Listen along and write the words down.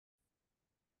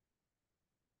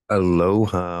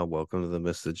Aloha, welcome to the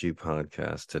Mr.G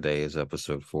podcast. Today is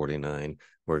episode 49.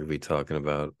 We're going to be talking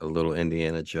about a little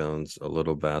Indiana Jones, a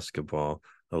little basketball,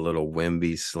 a little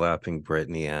Wemby slapping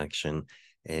Britney action,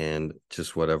 and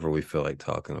just whatever we feel like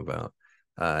talking about.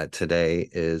 Today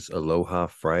is Aloha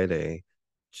Friday,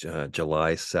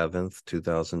 July 7th,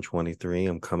 2023.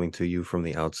 I'm coming to you from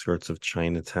the outskirts of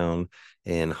Chinatown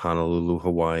in Honolulu,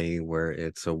 Hawaii, where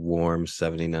it's a warm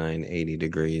 79, 80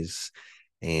 degrees.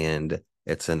 And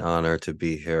it's an honor to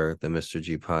be here. The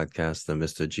Mr.G podcast, the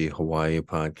Mr.G Hawaii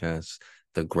podcast,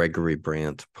 the Gregory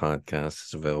Brandt podcast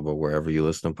is available wherever you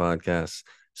listen to podcasts,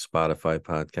 Spotify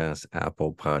podcast,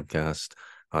 Apple podcast,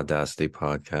 Audacity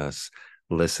podcasts.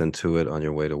 Listen to it on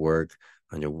your way to work,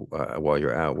 on your while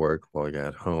you're at work, while you're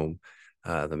at home.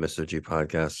 The Mr.G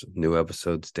podcast, new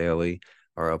episodes daily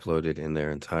are uploaded in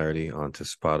their entirety onto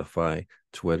Spotify,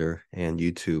 Twitter, and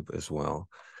YouTube as well.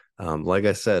 Like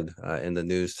I said, in the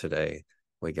news today,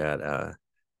 we got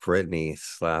Britney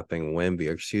slapping Wemby,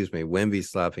 or excuse me, Wemby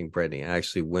slapping Britney.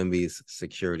 Actually, Wemby's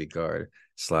security guard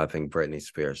slapping Britney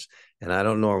Spears. And I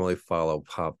don't normally follow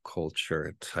pop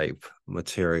culture type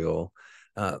material,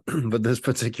 but this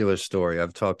particular story,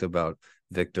 I've talked about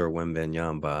Victor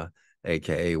Wembanyama,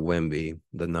 aka Wemby,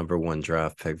 the number one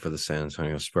draft pick for the San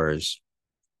Antonio Spurs,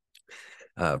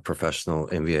 professional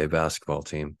NBA basketball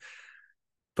team.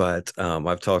 But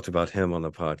I've talked about him on the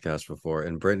podcast before.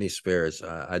 And Britney Spears,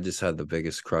 I just had the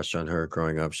biggest crush on her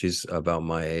growing up. She's about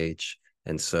my age.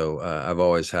 And so I've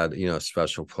always had, a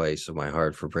special place in my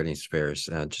heart for Britney Spears.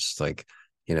 Just like,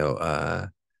 you know, uh,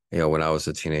 when I was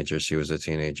a teenager, she was a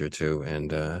teenager too.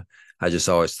 And I just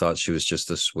always thought she was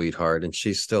just a sweetheart. And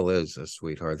she still is a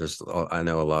sweetheart. I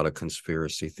know a lot of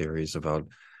conspiracy theories about,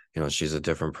 she's a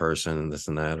different person and this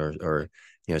and that, or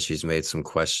she's made some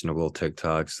questionable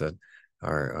TikToks that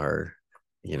are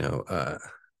you know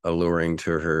alluring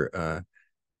to her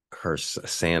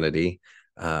sanity,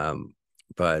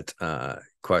 but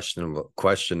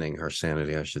questioning her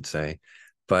sanity, I should say.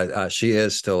 But she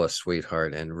is still a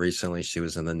sweetheart, and recently she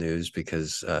was in the news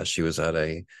because she was at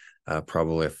a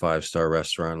probably a five-star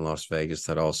restaurant in Las Vegas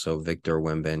that also Victor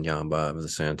Wembanyama of the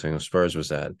San Antonio Spurs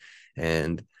was at.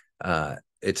 And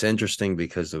it's interesting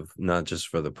because of not just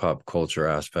for the pop culture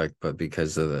aspect, but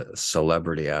because of the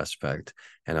celebrity aspect.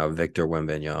 And how Victor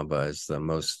Wembanyama is the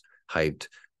most hyped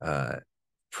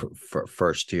for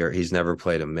first year. He's never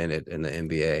played a minute in the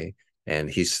NBA, and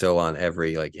he's still on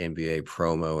every like NBA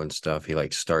promo and stuff. He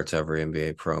like starts every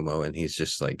NBA promo, and he's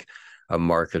just like a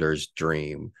marketer's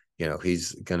dream.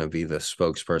 He's gonna be the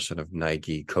spokesperson of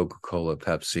Nike, Coca-Cola,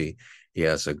 Pepsi. He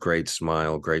has a great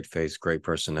smile, great face, great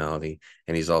personality,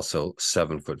 and he's also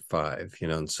 7'5".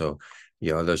 And so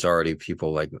there's already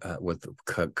people like with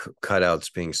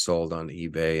cutouts being sold on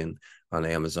eBay and on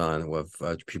Amazon with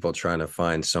people trying to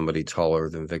find somebody taller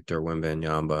than Victor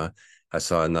Wembanyama. I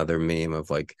saw another meme of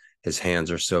like his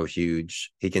hands are so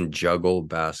huge he can juggle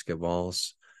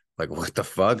basketballs. Like, what the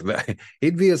fuck?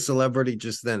 He'd be a celebrity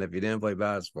just then if he didn't play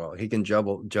basketball. He can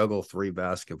juggle three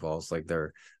basketballs like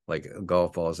they're like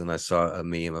golf balls. And I saw a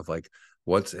meme of like,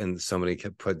 and somebody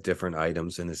could put different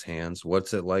items in his hands.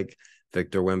 What's it like,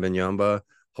 Victor Wembanyama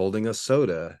holding a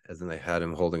soda? And then they had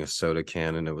him holding a soda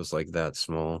can, and it was like that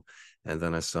small. And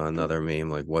then I saw another meme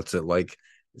like, what's it like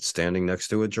standing next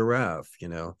to a giraffe?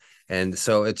 And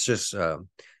so it's just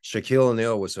Shaquille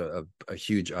O'Neal was a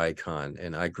huge icon,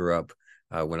 and I grew up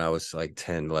when I was like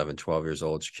 10, 11, 12 years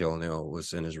old. Shaquille O'Neal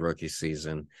was in his rookie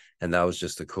season, and that was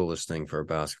just the coolest thing for a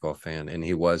basketball fan. And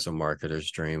he was a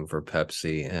marketer's dream for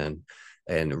Pepsi and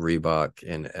Reebok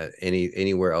and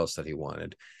anywhere else that he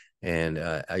wanted. And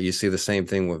you see the same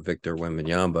thing with Victor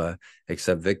Wembanyama,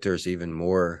 except Victor's even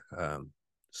more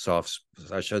soft.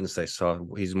 I shouldn't say soft.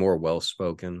 He's more well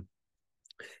spoken.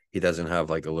 He doesn't have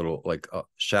like a little like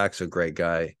Shaq's a great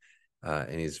guy,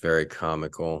 and he's very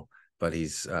comical, but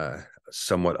he's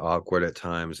somewhat awkward at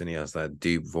times, and he has that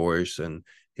deep voice, and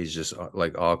he's just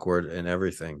like awkward and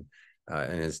everything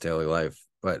in his daily life.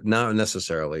 But not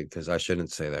necessarily, because I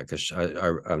shouldn't say that, because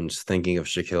I'm just thinking of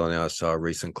Shaquille O'Neal. I saw a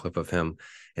recent clip of him,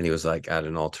 and he was like at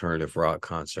an alternative rock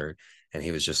concert, and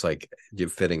he was just like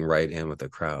fitting right in with the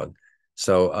crowd.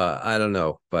 So I don't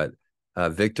know, but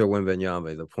Victor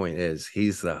Wembanyama, the point is,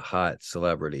 he's the hot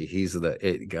celebrity. He's the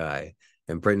it guy.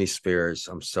 And Britney Spears,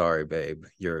 I'm sorry, babe,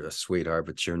 you're a sweetheart,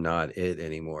 but you're not it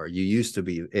anymore. You used to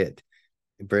be it.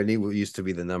 Britney used to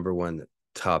be the number one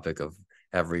topic of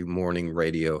every morning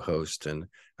radio host. And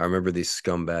I remember these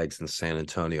scumbags in San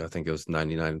Antonio. I think it was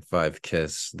 99.5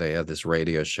 Kiss. They had this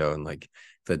radio show, and like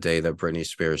the day that Britney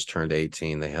Spears turned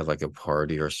 18, they had like a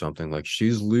party or something like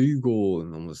she's legal.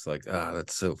 And I'm just like,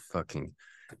 that's so fucking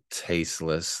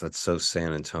tasteless. That's so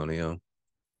San Antonio.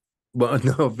 Well,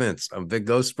 no offense. I'm big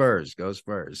go Spurs, go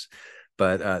Spurs.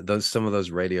 But those some of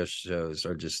those radio shows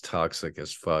are just toxic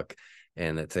as fuck.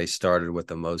 And that they started with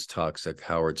the most toxic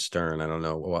Howard Stern. I don't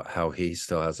know how he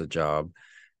still has a job.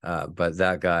 But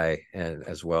that guy, and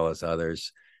as well as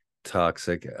others,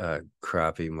 toxic,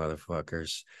 crappy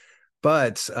motherfuckers.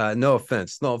 But no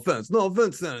offense, no offense, no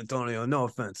offense, San Antonio, no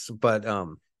offense. But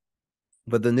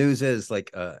the news is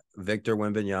like Victor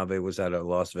Wembanyama was at a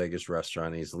Las Vegas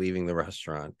restaurant. He's leaving the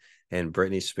restaurant, and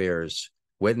Britney Spears,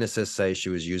 witnesses say she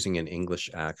was using an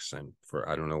English accent for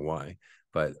I don't know why,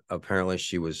 but apparently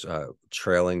she was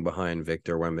trailing behind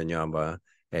Victor Wembanyama,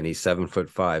 and he's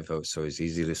 7'5", so he's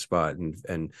easy to spot.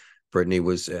 And Britney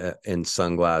was in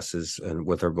sunglasses and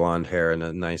with her blonde hair and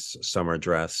a nice summer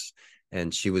dress,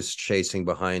 and she was chasing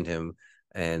behind him.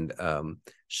 And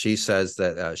she says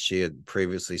that she had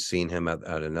previously seen him at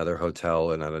another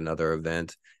hotel and at another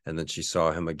event, and then she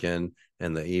saw him again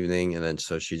in the evening, and then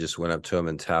so she just went up to him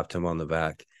and tapped him on the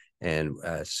back. And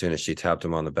as soon as she tapped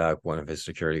him on the back, one of his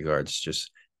security guards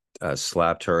just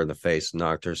slapped her in the face,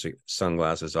 knocked her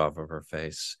sunglasses off of her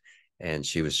face, and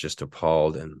she was just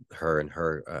appalled. And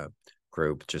her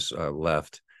group just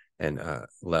left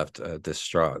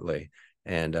distraughtly.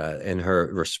 And in her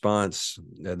response,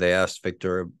 they asked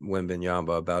Victor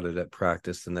Wembanyama about it at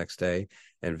practice the next day,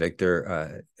 and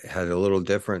Victor had a little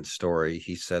different story.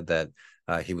 He said that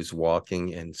he was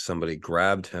walking and somebody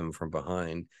grabbed him from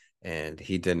behind, and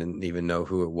he didn't even know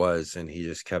who it was, and he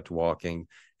just kept walking.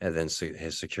 And then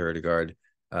his security guard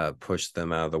pushed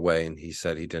them out of the way, and he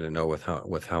said he didn't know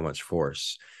with how much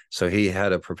force. So he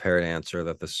had a prepared answer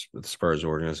that the Spurs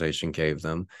organization gave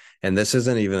them. And this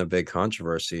isn't even a big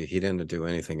controversy. He didn't do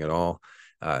anything at all.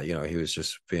 He was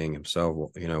just being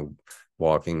himself,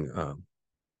 walking, so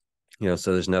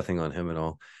there's nothing on him at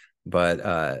all.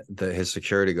 But his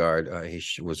security guard, he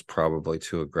was probably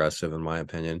too aggressive, in my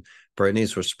opinion.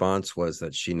 Brittany's response was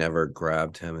that she never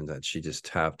grabbed him and that she just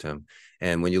tapped him.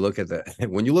 And when you look at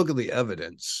the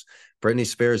evidence, Britney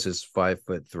Spears is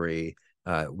 5'3".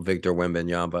 Victor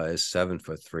Wembanyama is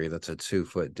 7'3". That's a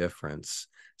 2-foot difference.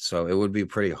 So it would be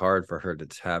pretty hard for her to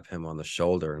tap him on the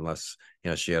shoulder unless,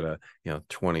 she had a,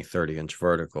 20, 30-inch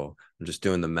vertical. I'm just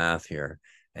doing the math here.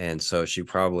 And so she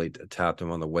probably tapped him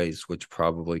on the waist, which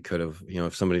probably could have,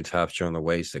 if somebody taps you on the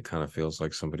waist, it kind of feels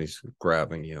like somebody's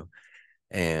grabbing you.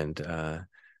 And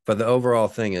but the overall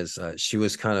thing is she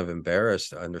was kind of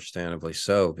embarrassed, understandably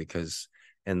so, because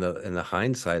in the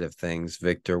hindsight of things,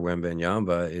 Victor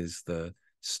Wembanyama is the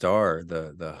star,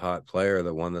 the hot player,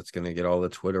 the one that's going to get all the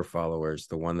Twitter followers,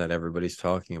 the one that everybody's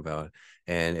talking about.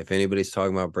 And if anybody's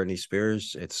talking about Britney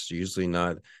Spears, it's usually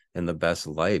not in the best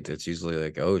light. It's usually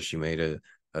like, oh, she made a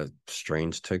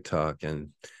strange TikTok and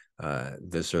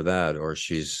this or that, or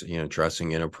she's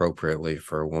dressing inappropriately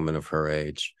for a woman of her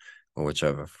age, which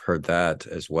I've heard that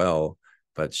as well.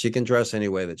 But she can dress any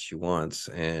way that she wants,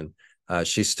 and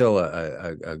she's still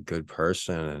a good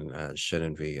person, and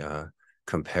shouldn't be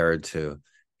compared to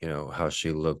how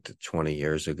she looked 20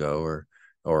 years ago,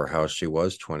 or how she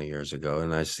was 20 years ago.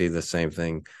 And I see the same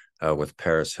thing with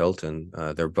Paris Hilton.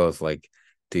 They're both like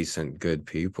decent, good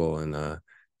people, and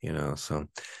give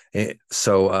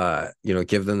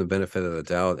them the benefit of the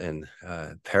doubt. And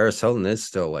Paris Hilton is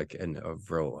still like a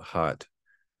real hot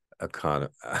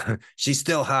economy. She's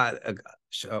still hot.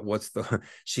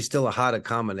 She's still a hot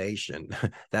accommodation.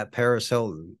 That Paris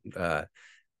Hilton,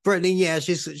 Brittany, yeah,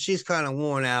 she's kind of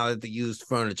worn out at the used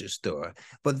furniture store,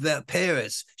 but that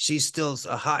Paris, she's still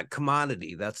a hot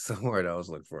commodity. That's the word I was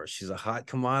looking for. She's a hot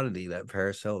commodity. That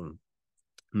Paris Hilton.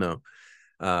 No,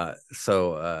 it's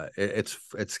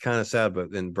kind of sad.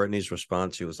 But in Brittany's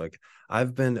response, she was like,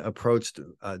 I've been approached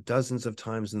dozens of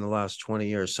times in the last 20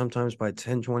 years, sometimes by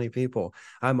 10, 20 people.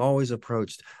 I'm always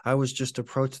approached. I was just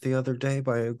approached the other day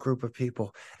by a group of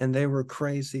people, and they were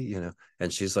crazy,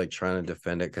 and she's like trying to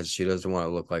defend it because she doesn't want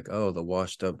to look like, oh, the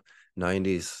washed up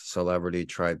 90s celebrity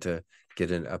tried to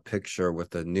get in a picture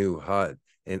with a new hot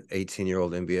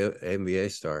 18-year-old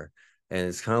NBA star. And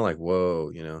it's kind of like,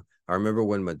 whoa, I remember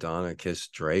when Madonna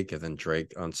kissed Drake, and then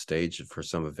Drake on stage for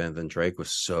some event, then Drake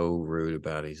was so rude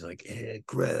about it. He's like,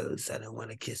 gross, I don't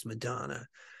want to kiss Madonna.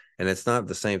 And it's not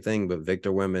the same thing, but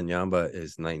Victor Wembanyama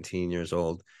is 19 years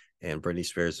old, and Britney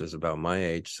Spears is about my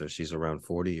age, so she's around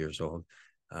 40 years old.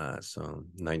 So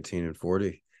 19 and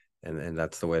 40. And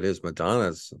that's the way it is.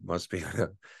 Madonna's must be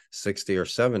 60 or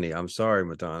 70. I'm sorry,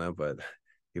 Madonna, but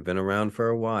you've been around for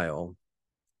a while.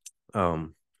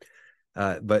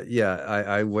 But yeah,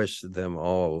 I wish them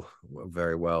all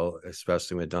very well,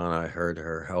 especially Madonna. I heard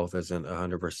her health isn't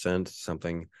 100%,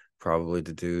 something probably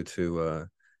to do to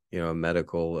a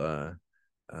medical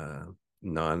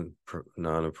non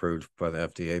approved by the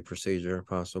FDA procedure,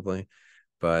 possibly,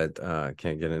 but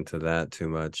can't get into that too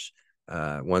much.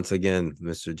 Once again,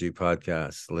 Mr. G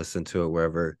podcast, listen to it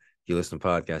wherever you listen to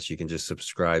podcasts. You can just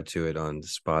subscribe to it on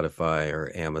Spotify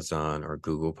or Amazon or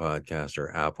Google Podcast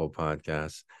or Apple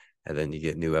Podcasts, and then you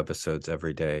get new episodes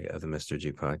every day of the Mr.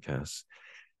 G podcast.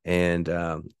 And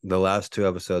the last two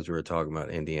episodes we were talking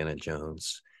about Indiana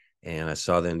Jones, and I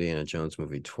saw the Indiana Jones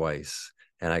movie twice,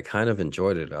 and I kind of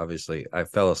enjoyed it. Obviously, I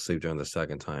fell asleep during the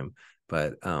second time,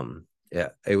 but yeah,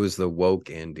 it was the woke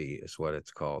Indy is what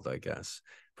it's called, I guess.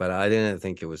 But I didn't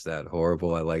think it was that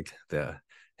horrible. I liked the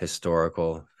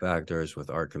historical factors with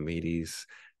Archimedes.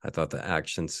 I thought the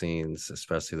action scenes,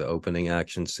 especially the opening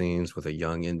action scenes with a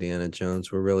young Indiana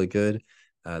Jones, were really good.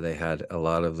 They had a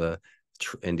lot of the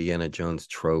Indiana Jones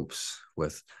tropes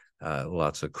with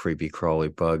lots of creepy crawly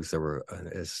bugs. There were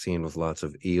a scene with lots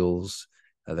of eels.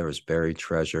 There was buried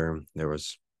treasure. There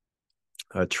was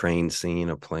a train scene,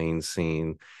 a plane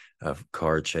scene, a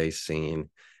car chase scene,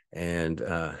 and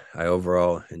I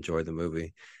overall enjoyed the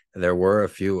movie. There were a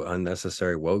few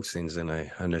unnecessary woke scenes, and I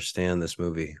understand this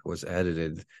movie was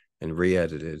edited and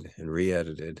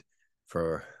re-edited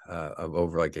for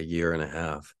over like a year and a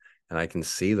half, and I can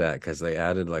see that because they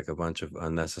added like a bunch of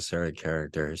unnecessary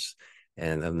characters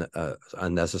and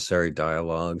unnecessary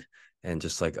dialogue and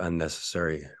just like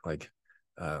unnecessary like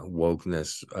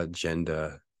wokeness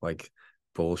agenda like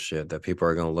bullshit that people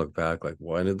are going to look back like,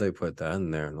 why did they put that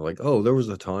in there? And like, oh, there was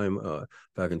a time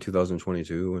back in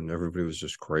 2022 and everybody was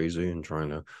just crazy and trying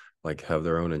to like have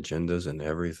their own agendas and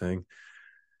everything.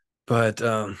 But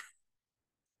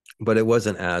it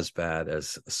wasn't as bad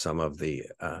as some of the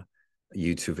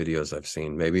YouTube videos I've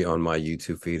seen. Maybe on my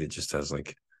YouTube feed it just has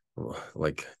like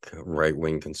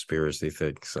right-wing conspiracy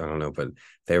things. I don't know, but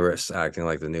they were acting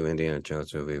like the new Indiana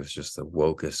Jones movie was just the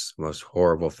wokest, most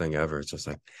horrible thing ever. It's just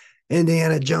like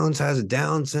Indiana Jones has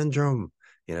Down syndrome,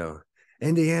 you know.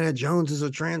 Indiana Jones is a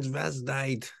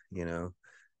transvestite, you know.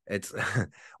 It's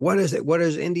what is it? What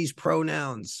is Indy's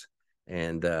pronouns?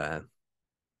 And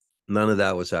none of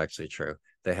that was actually true.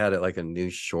 They had it like a new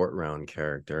short round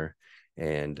character,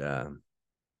 and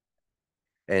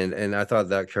and I thought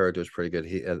that character was pretty good.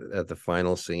 He at the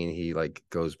final scene, he like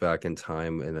goes back in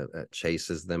time and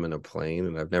chases them in a plane.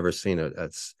 And I've never seen a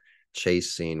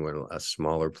chase scene where a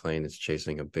smaller plane is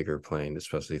chasing a bigger plane,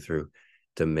 especially through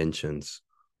dimensions.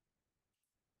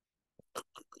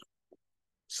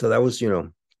 So that was,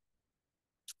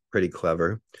 pretty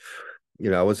clever.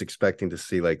 I was expecting to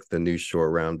see like the new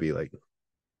short round be like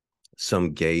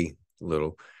some gay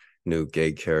little new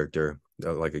gay character,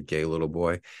 like a gay little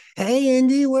boy. Hey,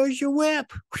 Indy, where's your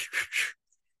whip?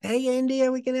 Hey, Indy,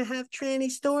 are we going to have tranny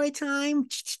story time?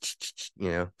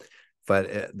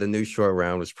 But the new short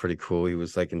round was pretty cool. He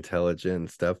was like intelligent and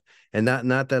stuff. And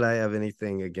not that I have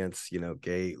anything against,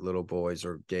 gay little boys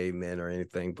or gay men or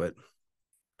anything, but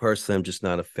personally, I'm just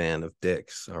not a fan of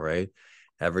dicks. All right.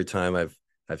 Every time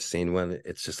I've seen one,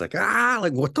 it's just like,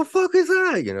 like what the fuck is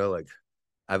that? Like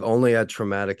I've only had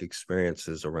traumatic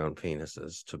experiences around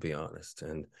penises, to be honest.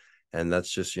 And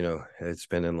that's just, it's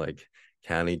been in like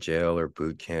county jail or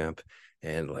boot camp.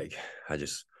 And like I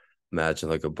just imagine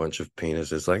like a bunch of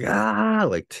penises, like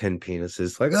like 10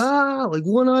 penises, like like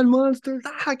one-eyed monsters.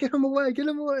 Get him away, get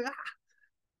him away.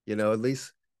 At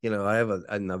least, I have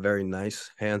a very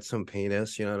nice, handsome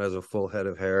penis, it has a full head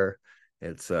of hair.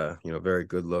 It's very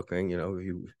good looking,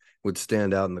 he would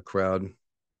stand out in the crowd.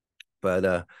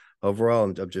 But overall,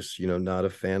 I'm just, not a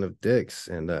fan of dicks.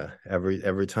 And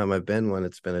every time I've been one,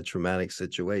 it's been a traumatic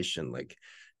situation. Like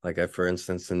I, for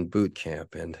instance, in boot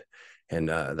camp, and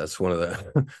that's one of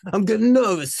the I'm getting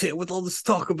nervous here with all this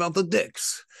talk about the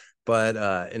dicks.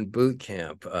 But in boot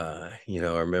camp, I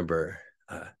remember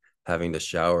having to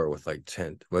shower with like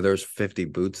 10, well, there's 50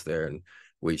 boots there, and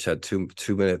we each had 2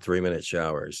 minute, 3 minute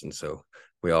showers. And so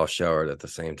we all showered at the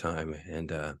same time.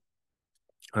 And I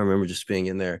remember just being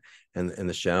in there and in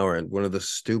the shower, and one of the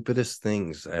stupidest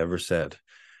things I ever said,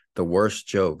 the worst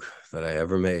joke that I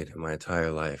ever made in my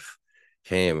entire life,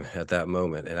 came at that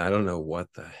moment. And I don't know what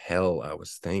the hell I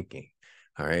was thinking,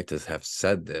 all right, to have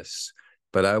said this.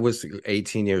 But I was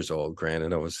 18 years old,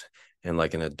 granted. I was in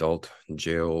like an adult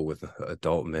jail with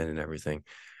adult men and everything.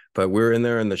 But we were in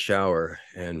there in the shower,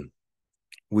 and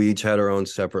we each had our own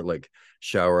separate like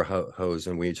shower hose,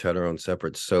 and we each had our own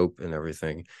separate soap and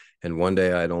everything. And one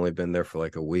day I'd only been there for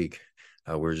like a week.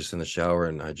 We were just in the shower,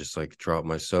 and I just like dropped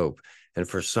my soap. And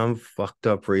for some fucked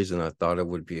up reason, I thought it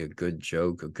would be a good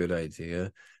joke, a good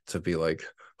idea to be like,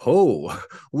 oh,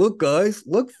 look, guys,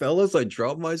 look, fellas, I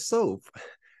dropped my soap.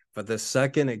 But the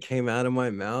second it came out of my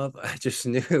mouth, I just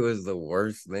knew it was the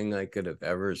worst thing I could have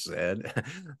ever said.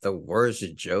 The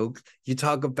worst joke. You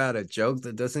talk about a joke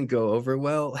that doesn't go over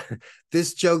well.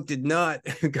 This joke did not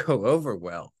go over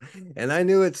well. And I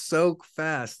knew it so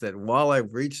fast that while I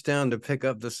reached down to pick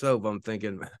up the soap, I'm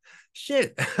thinking,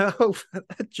 shit, I hope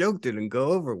that joke didn't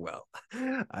go over well.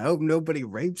 I hope nobody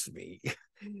rapes me.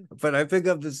 But I pick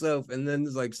up the soap, and then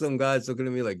there's like some guys looking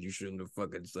at me like, you shouldn't have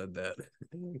fucking said that.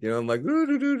 I'm like,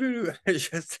 it's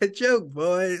just a joke,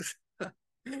 boys.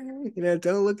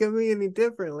 Don't look at me any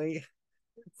differently.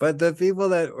 But the people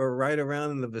that were right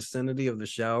around in the vicinity of the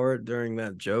shower during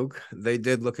that joke, they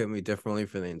did look at me differently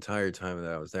for the entire time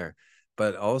that I was there.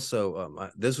 But also,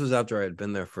 this was after I had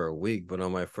been there for a week. But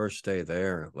on my first day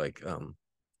there, like,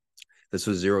 this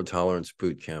was Zero Tolerance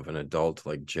boot camp, an adult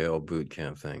like jail boot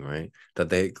camp thing, right? That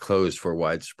they closed for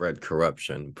widespread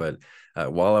corruption. But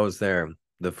while I was there,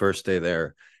 the first day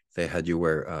there, they had you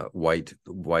wear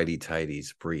whitey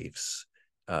tighties briefs.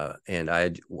 And I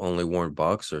had only worn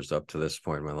boxers up to this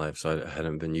point in my life, so I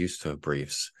hadn't been used to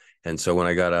briefs. And so when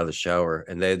I got out of the shower,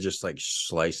 and they had just like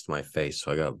sliced my face,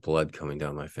 so I got blood coming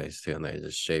down my face too, and they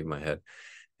just shaved my head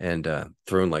and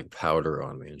thrown like powder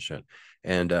on me and shit.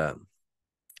 And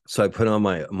so I put on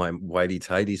my whitey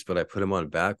tighties, but I put them on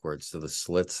backwards, so the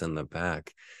slits in the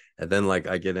back. And then like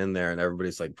I get in there and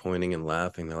everybody's like pointing and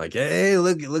laughing. They're like, "Hey,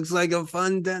 look! It looks like a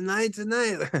fun night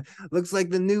tonight. Looks like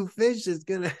the new fish is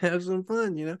gonna have some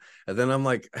fun." And then I'm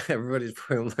like, everybody's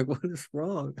pointing, like, "What is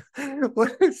wrong?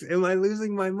 Am I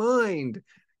losing my mind?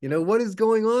 What is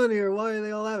going on here? Why are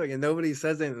they all laughing?" And nobody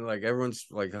says anything. Like everyone's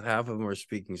like half of them are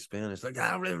speaking Spanish. Like,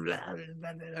 I'm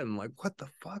like, what the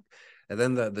fuck? And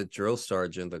then the drill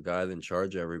sergeant, the guy in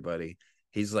charge of everybody,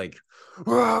 he's like,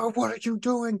 "Oh, what are you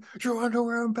doing? Your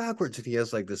underwear on backwards." And he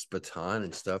has like this baton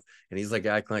and stuff. And he's like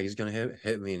acting like he's gonna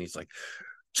hit me. And he's like,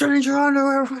 "Change your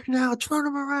underwear right now, turn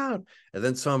them around." And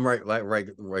then so I'm right,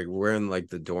 we're in like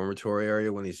the dormitory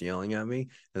area when he's yelling at me.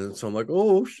 And then so I'm like,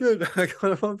 "Oh shit, I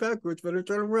got him on backwards, better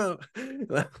turn him around." And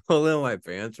I'm pulling my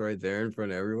pants right there in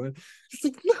front of everyone. He's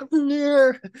like, "Nothing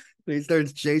here." And he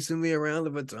starts chasing me around the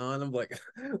baton. I'm like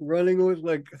running with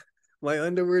like my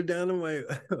underwear down to my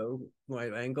my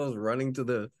ankles, running to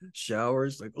the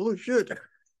showers, like, "Oh shit."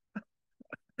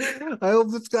 I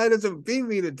hope this guy doesn't beat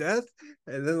me to death.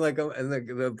 And then like and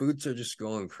the boots are just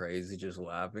going crazy, just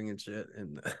laughing and shit.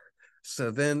 And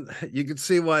so then you can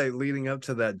see why leading up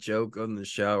to that joke on the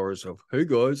showers of, "Hey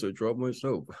guys, I dropped my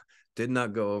soap," did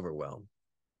not go over well.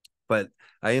 But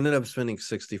I ended up spending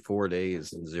 64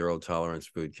 days in Zero Tolerance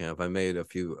boot camp. I made a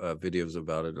few videos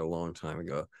about it a long time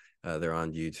ago. They're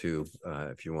on YouTube.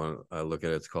 If you want to look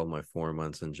at it, it's called My 4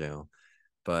 Months in Jail.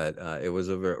 But it was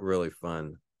a really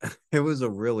fun. It was a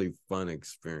really fun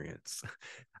experience.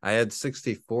 I had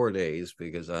 64 days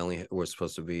because I only was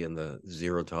supposed to be in the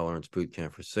Zero Tolerance boot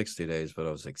camp for 60 days, but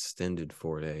I was extended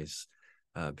 4 days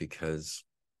because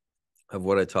of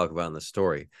what I talk about in the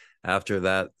story. After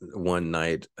that one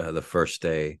night, the first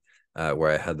day where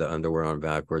I had the underwear on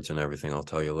backwards and everything, I'll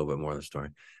tell you a little bit more of the story.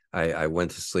 I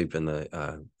went to sleep in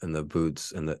the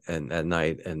boots and at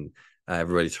night, and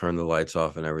everybody turned the lights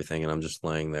off and everything, and I'm just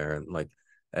laying there, and like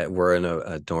we're in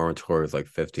a dormitory with like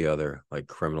 50 other like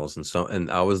criminals, and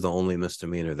I was the only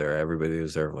misdemeanor there. Everybody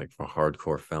was there like for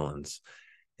hardcore felons.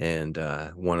 And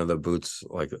one of the boots,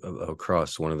 like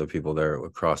across, one of the people there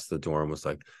across the dorm was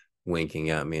like winking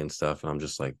at me and stuff, and I'm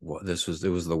just like, "What?" It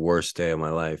was the worst day of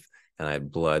my life, and I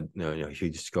had blood,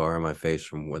 huge scar on my face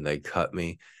from when they cut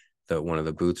me. That one of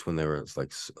the boots, when they were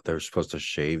like, they were supposed to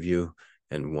shave you,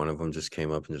 and one of them just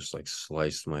came up and just like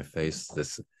sliced my face.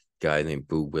 This guy named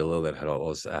Boo Willow that had all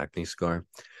this acne scar.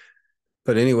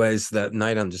 But anyways, that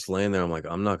night I'm just laying there. I'm like,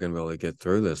 I'm not gonna be able to get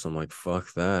through this. I'm like,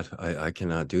 fuck that. I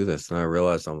cannot do this. And I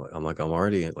realized I'm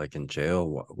already like in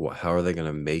jail. How are they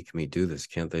gonna make me do this?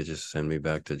 Can't they just send me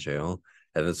back to jail?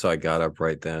 And then so I got up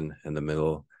right then in the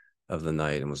middle of the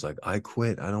night and was like, I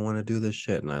quit. I don't want to do this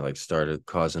shit. And I like started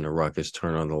causing a ruckus,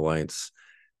 turn on the lights.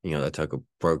 They took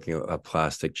broken a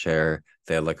plastic chair.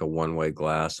 They had like a one-way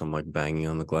glass. I'm like banging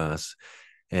on the glass,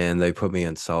 and they put me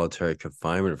in solitary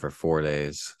confinement for 4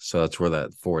 days. So that's where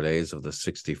that 4 days of the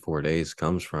 64 days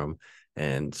comes from.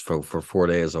 And for 4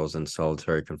 days, I was in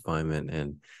solitary confinement,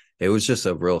 and it was just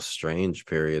a real strange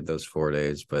period, those 4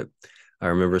 days. But I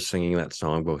remember singing that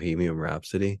song, Bohemian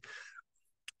Rhapsody.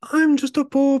 I'm just a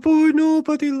poor boy,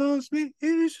 nobody loves me.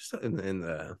 It's just,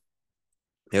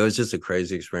 it was just a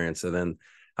crazy experience. And then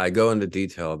I go into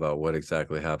detail about what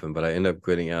exactly happened, but I end up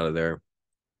getting out of there,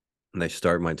 and I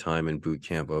start my time in boot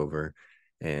camp over,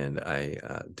 and I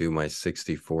do my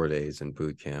 64 days in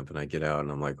boot camp, and I get out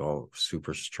and I'm like all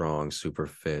super strong, super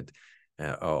fit.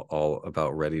 all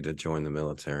about ready to join the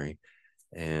military.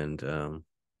 And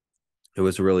it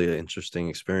was really an interesting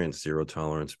experience, Zero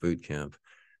Tolerance boot camp.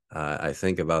 I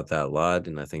think about that a lot,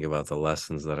 and I think about the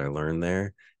lessons that I learned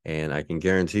there. And I can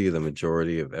guarantee you the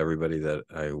majority of everybody that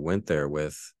I went there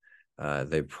with,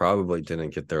 they probably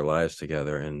didn't get their lives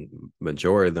together, and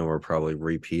majority of them were probably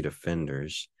repeat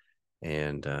offenders.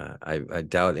 And I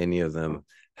doubt any of them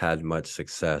had much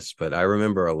success. But I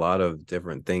remember a lot of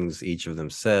different things each of them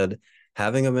said.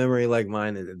 Having a memory like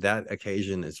mine, that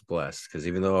occasion is blessed, because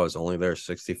even though I was only there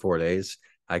 64 days,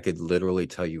 I could literally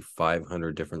tell you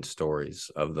 500 different stories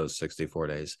of those 64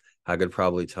 days. I could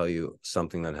probably tell you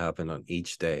something that happened on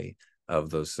each day of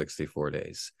those 64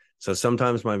 days. So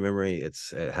sometimes my memory,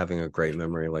 it's having a great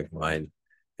memory like mine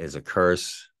is a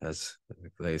curse, as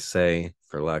they say,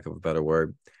 for lack of a better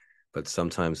word. But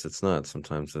sometimes it's not.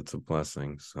 Sometimes it's a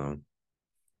blessing. So,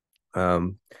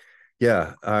 um,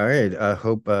 yeah. All right. I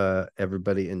hope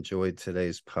everybody enjoyed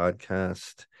today's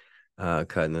podcast.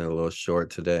 Cutting it a little short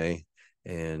today,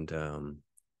 and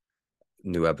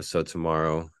new episode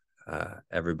tomorrow.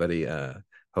 Everybody,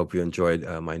 hope you enjoyed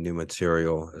my new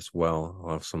material as well.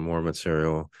 I'll have some more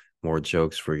material, more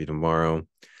jokes for you tomorrow.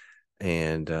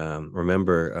 And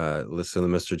remember, listen to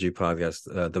the Mr. G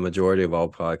podcast. The majority of all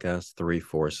podcasts,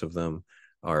 3/4 of them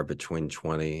are between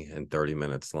 20 and 30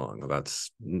 minutes long. About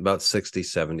 60,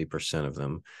 70% of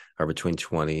them are between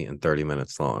 20 and 30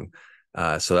 minutes long.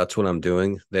 So that's what I'm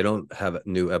doing. They don't have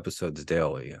new episodes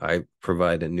daily. I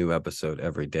provide a new episode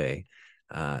every day.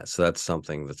 So that's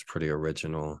something that's pretty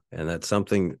original, and that's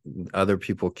something other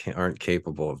people aren't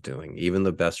capable of doing, even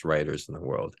the best writers in the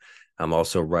world. I'm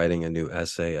also writing a new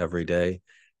essay every day.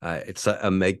 It's a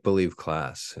make-believe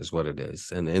class is what it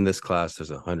is. And in this class,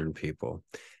 there's 100 people.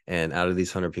 And out of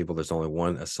these 100 people, there's only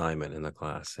one assignment in the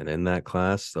class. And in that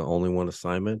class, the only one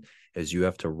assignment is you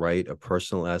have to write a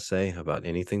personal essay about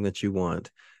anything that you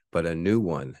want, but a new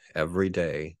one every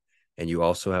day. And you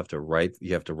also have to write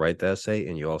the essay,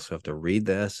 and you also have to read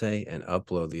the essay and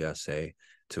upload the essay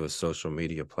to a social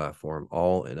media platform,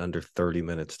 all in under 30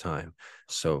 minutes time.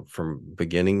 So from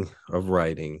beginning of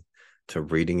writing to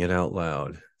reading it out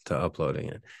loud to uploading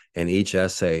it. And each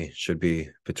essay should be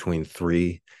between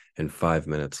 3 and 5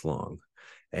 minutes long.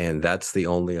 And that's the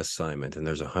only assignment. And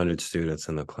there's 100 students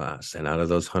in the class. And out of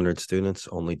those 100 students,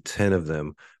 only 10 of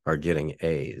them are getting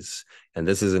A's. And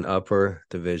this is an upper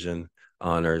division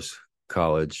honors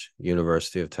college,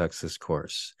 University of Texas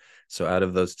course. So out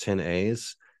of those 10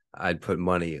 A's, I'd put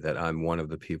money that I'm one of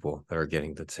the people that are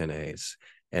getting the 10 A's.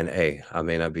 And I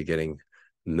may not be getting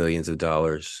millions of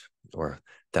dollars or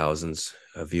thousands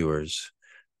of viewers,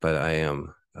 but I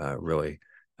am really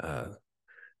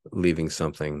leaving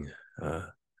something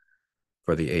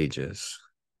for the ages.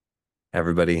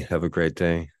 Everybody have a great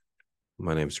day.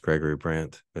 My name is Gregory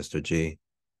Brandt, Mr. G.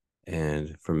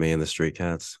 And from me and the Street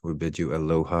Cats, we bid you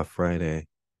Aloha Friday.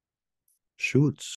 Shoots.